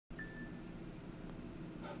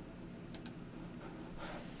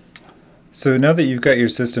So now that you've got your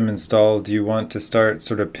system installed, you want to start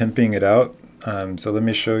sort of pimping it out. So let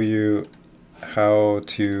me show you how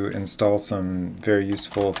to install some very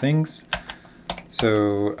useful things.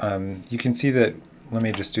 So you can see that, let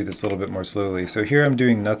me just do this a little bit more slowly. So here I'm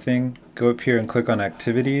doing nothing. Go up here and click on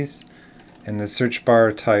Activities. In the search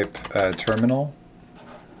bar type Terminal.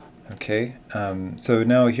 Okay, so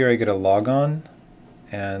now here I get a logon,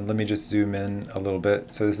 and let me just zoom in a little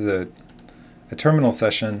bit. So this is a terminal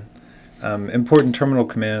session. Important terminal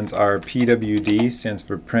commands are pwd, stands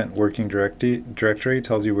for print working directory,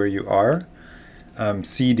 tells you where you are.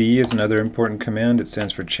 cd is another important command. It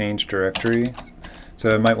stands for change directory.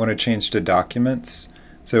 So I might want to change to documents.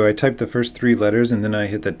 So I type the first three letters and then I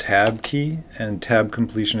hit the tab key, and tab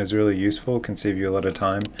completion is really useful, can save you a lot of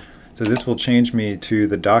time. So this will change me to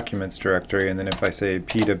the documents directory, and then if I say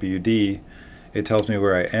pwd, it tells me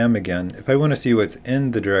where I am again. If I want to see what's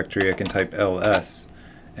in the directory, I can type ls.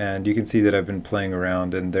 And you can see that I've been playing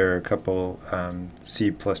around, and there are a couple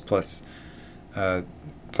C++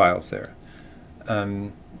 files there.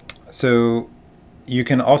 So you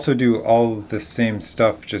can also do all the same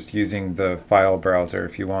stuff just using the file browser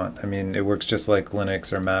if you want. I mean, it works just like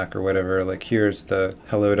Linux or Mac or whatever. Like here's the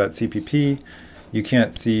hello.cpp. You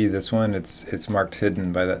can't see this one. It's marked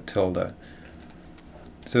hidden by that tilde.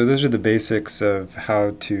 So those are the basics of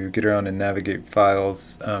how to get around and navigate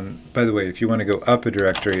files. By the way, if you want to go up a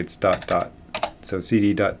directory, it's ... So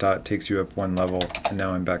cd ... takes you up one level, and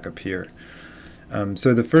now I'm back up here.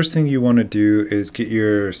 So the first thing you want to do is get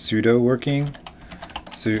your sudo working.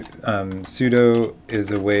 So, sudo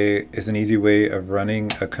is an easy way of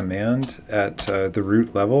running a command at the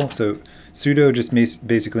root level. So sudo just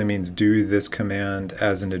basically means do this command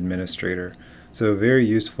as an administrator. So very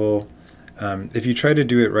useful. If you try to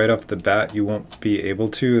do it right off the bat, you won't be able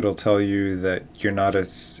to. It'll tell you that you're not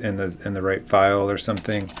in the right file or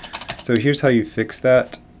something. So here's how you fix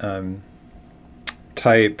that.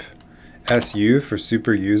 Type su for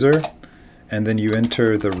super user, and then you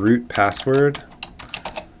enter the root password.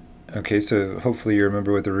 Okay, so hopefully you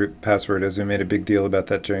remember what the root password is. We made a big deal about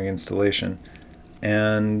that during installation.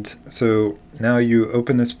 And so now you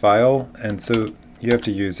open this file, and so you have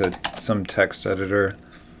to use some text editor.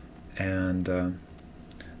 And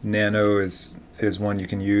Nano is one you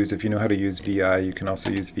can use. If you know how to use VI, you can also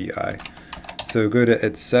use VI. So go to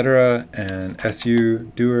etc. and su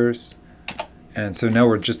doers. And so now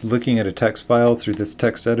we're just looking at a text file through this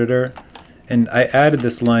text editor. And I added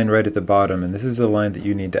this line right at the bottom, and this is the line that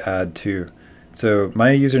you need to add too. So my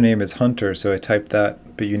username is Hunter, so I typed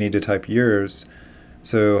that, but you need to type yours.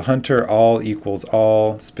 So Hunter all equals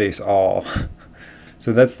all space all.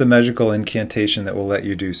 So that's the magical incantation that will let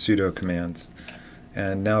you do sudo commands.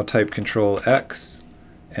 And now type Control X,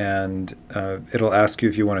 and it'll ask you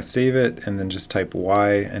if you want to save it, and then just type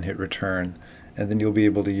Y and hit return. And then you'll be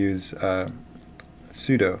able to use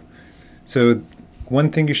sudo. So one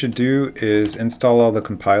thing you should do is install all the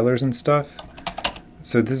compilers and stuff.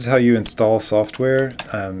 So this is how you install software.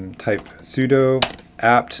 Type sudo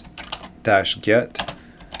apt-get.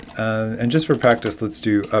 And just for practice, let's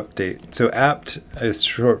do update. So apt is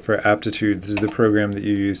short for aptitude. This is the program that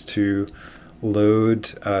you use to load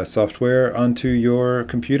software onto your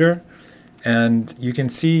computer. And you can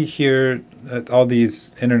see here all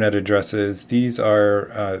these internet addresses. These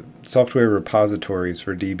are software repositories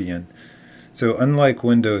for Debian. So unlike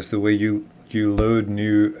Windows, the way you load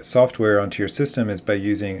new software onto your system is by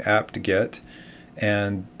using apt-get,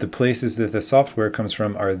 and the places that the software comes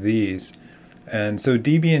from are these. And so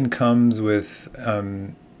Debian comes with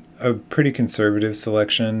a pretty conservative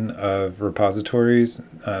selection of repositories.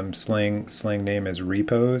 Slang name is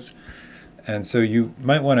repos. And so you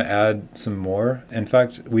might want to add some more. In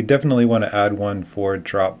fact, we definitely want to add one for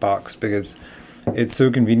Dropbox, because it's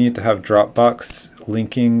so convenient to have Dropbox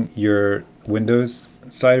linking your Windows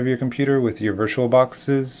side of your computer with your virtual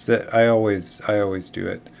boxes that I always do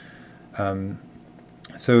it.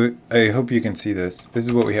 So I hope you can see this. This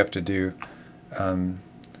is what we have to do.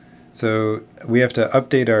 So we have to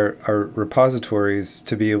update our repositories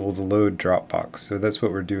to be able to load Dropbox. So that's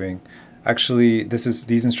what we're doing. Actually,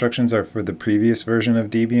 these instructions are for the previous version of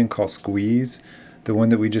Debian called Squeeze. The one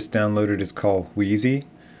that we just downloaded is called Wheezy.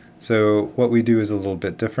 So what we do is a little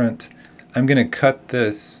bit different. I'm going to cut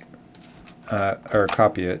this or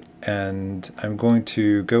copy it, and I'm going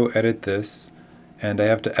to go edit this, and I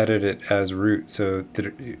have to edit it as root. So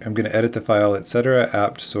I'm going to edit the file etc.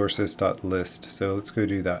 apt sources.list. So let's go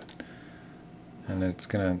do that. And it's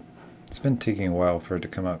been taking a while for it to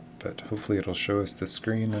come up, but hopefully it'll show us the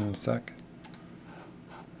screen in a sec.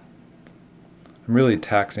 I'm really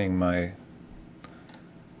taxing my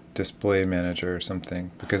display manager or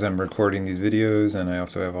something, because I'm recording these videos and I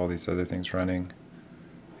also have all these other things running.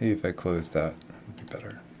 Maybe if I close that, it would be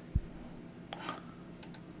better.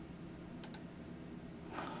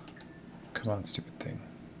 Come on, stupid thing.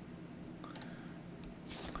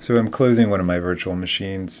 So I'm closing one of my virtual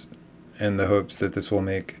machines in the hopes that this will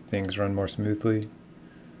make things run more smoothly.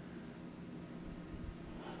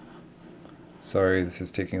 Sorry, this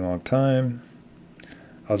is taking a long time.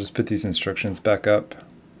 I'll just put these instructions back up.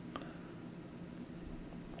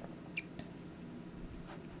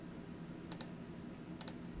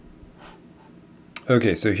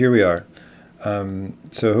 Okay, so here we are.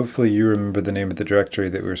 So hopefully you remember the name of the directory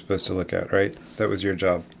that we were supposed to look at, right? That was your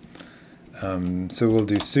job. So we'll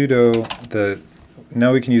do sudo.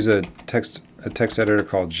 Now we can use a text editor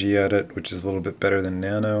called gedit, which is a little bit better than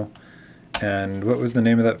nano. And what was the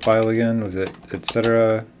name of that file again? Was it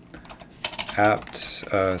etc. apt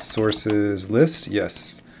sources list?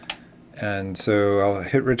 Yes. And so I'll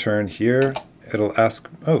hit return here. It'll ask,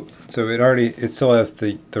 oh, so it still has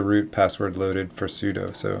the root password loaded for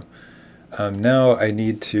sudo. So now I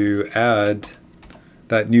need to add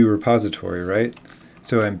that new repository, right?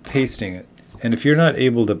 So I'm pasting it. And if you're not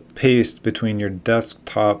able to paste between your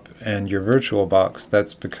desktop and your VirtualBox,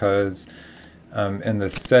 that's because in the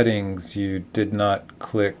settings you did not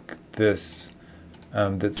click this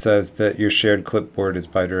that says that your shared clipboard is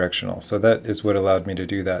bidirectional. So that is what allowed me to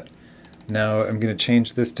do that. Now I'm going to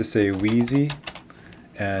change this to say Wheezy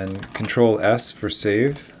and Control S for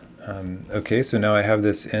save. Okay, so now I have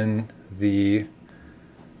this in the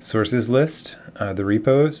sources list, the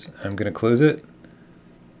repos. I'm going to close it.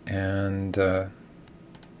 And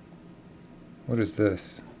what is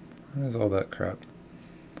this? What is all that crap?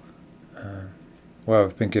 Wow,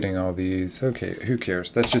 I've been getting all these. Okay, who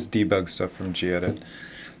cares? That's just debug stuff from gedit.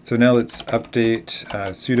 So now let's update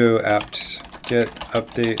sudo apt get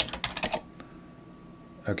update.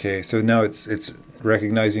 Okay, so now it's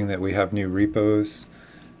recognizing that we have new repos,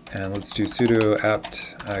 and let's do sudo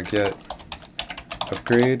apt get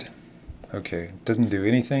upgrade. Okay, it doesn't do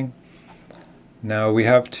anything. Now we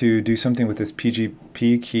have to do something with this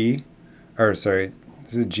PGP key, or sorry,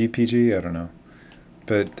 is it GPG? I don't know.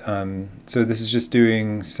 But so this is just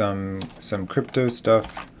doing some crypto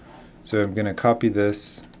stuff. So I'm going to copy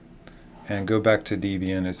this and go back to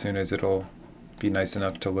Debian as soon as it'll be nice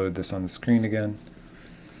enough to load this on the screen again.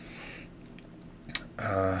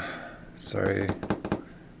 Sorry, it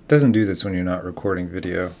doesn't do this when you're not recording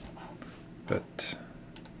video, but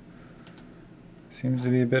seems to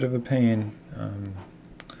be a bit of a pain.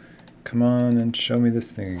 Come on and show me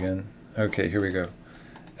this thing again. Okay, here we go.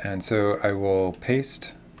 And so I will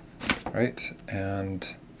paste, right? And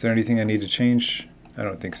is there anything I need to change? I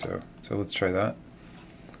don't think so. So let's try that.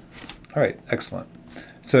 All right, excellent.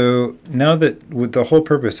 So now that with the whole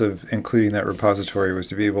purpose of including that repository was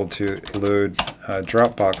to be able to load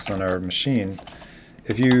Dropbox on our machine,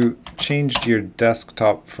 if you changed your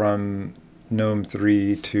desktop from GNOME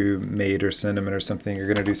 3 to Mate or Cinnamon or something, you're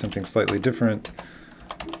going to do something slightly different.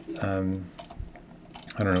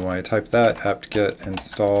 I don't know why I typed that, apt-get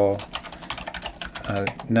install.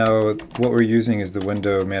 Now what we're using is the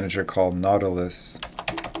window manager called Nautilus.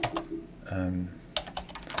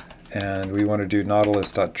 And we want to do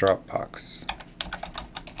nautilus.dropbox.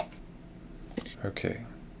 Okay.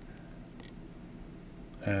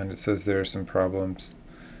 And it says there are some problems.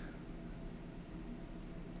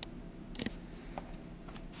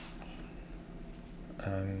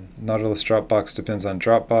 Nautilus Dropbox depends on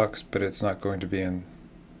Dropbox, but it's not going to be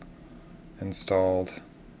installed.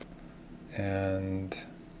 And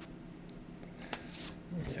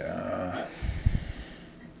yeah.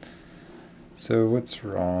 So what's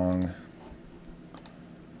wrong?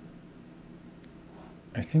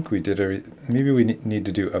 I think we did everything. Maybe we need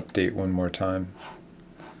to do update one more time.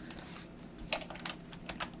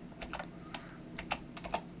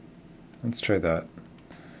 Let's try that.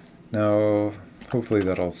 Now, hopefully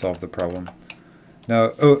that'll solve the problem.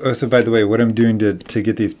 Now, so by the way, what I'm doing to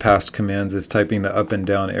get these past commands is typing the up and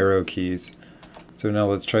down arrow keys. So now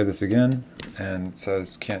let's try this again, and it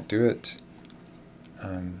says can't do it.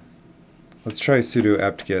 Let's try sudo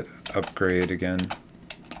apt-get upgrade again.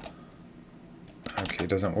 Okay,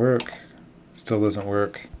 doesn't work. Still doesn't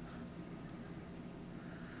work.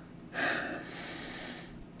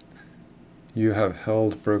 You have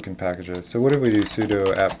held broken packages. So what if we do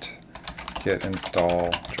sudo apt-get install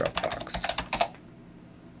Dropbox?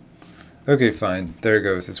 Okay, fine. There it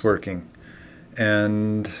goes. It's working.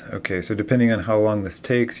 And okay, so depending on how long this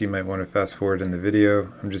takes, you might want to fast forward in the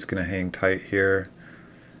video. I'm just going to hang tight here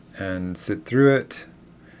and sit through it.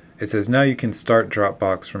 It says now you can start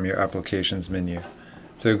Dropbox from your applications menu.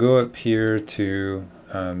 So go up here to,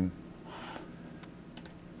 and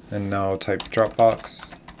now type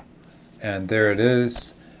Dropbox, and there it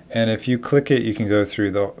is. And if you click it, you can go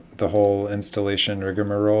through the whole installation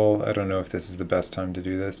rigmarole. I don't know if this is the best time to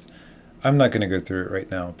do this. I'm not going to go through it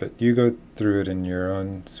right now, but you go through it in your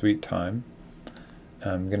own sweet time.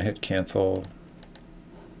 I'm going to hit cancel.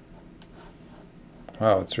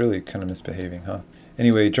 Wow, it's really kind of misbehaving, huh?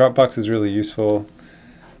 Anyway, Dropbox is really useful.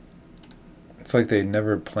 It's like they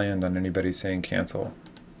never planned on anybody saying cancel.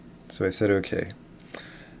 So I said okay.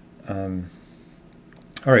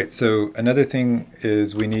 Alright, so another thing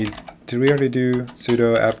is we need, did we already do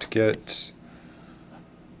sudo apt-get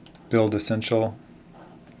build essential?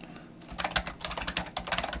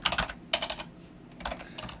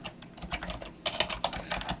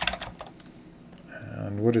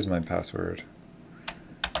 And what is my password?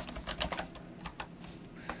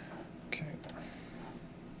 Okay.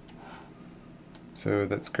 So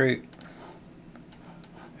that's great.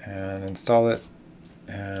 And install it.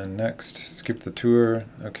 And next, skip the tour.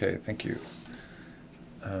 Okay, thank you.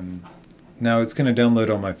 Now it's going to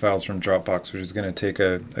download all my files from Dropbox, which is going to take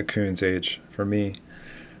a coon's age for me.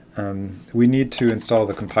 We need to install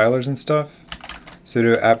the compilers and stuff.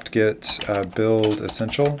 Sudo apt-get build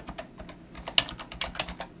essential.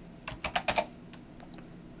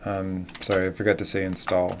 Sorry, I forgot to say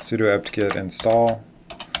install. Sudo apt-get install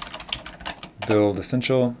build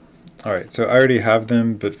essential. Alright, so I already have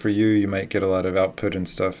them, but for you, you might get a lot of output and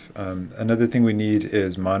stuff. Another thing we need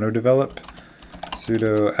is monodevelop.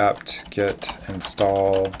 Sudo apt-get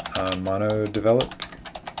install monodevelop.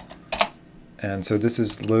 And so this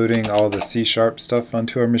is loading all the C# stuff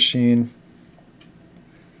onto our machine.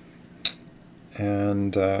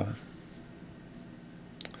 And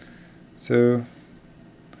so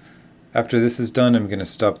after this is done, I'm going to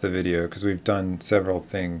stop the video because we've done several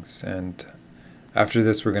things. And after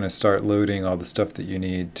this, we're going to start loading all the stuff that you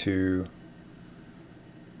need to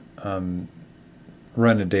run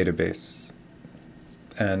a database.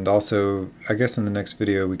 And also, I guess in the next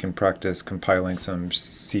video we can practice compiling some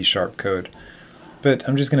C# code. But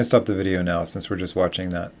I'm just going to stop the video now since we're just watching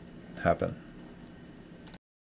that happen.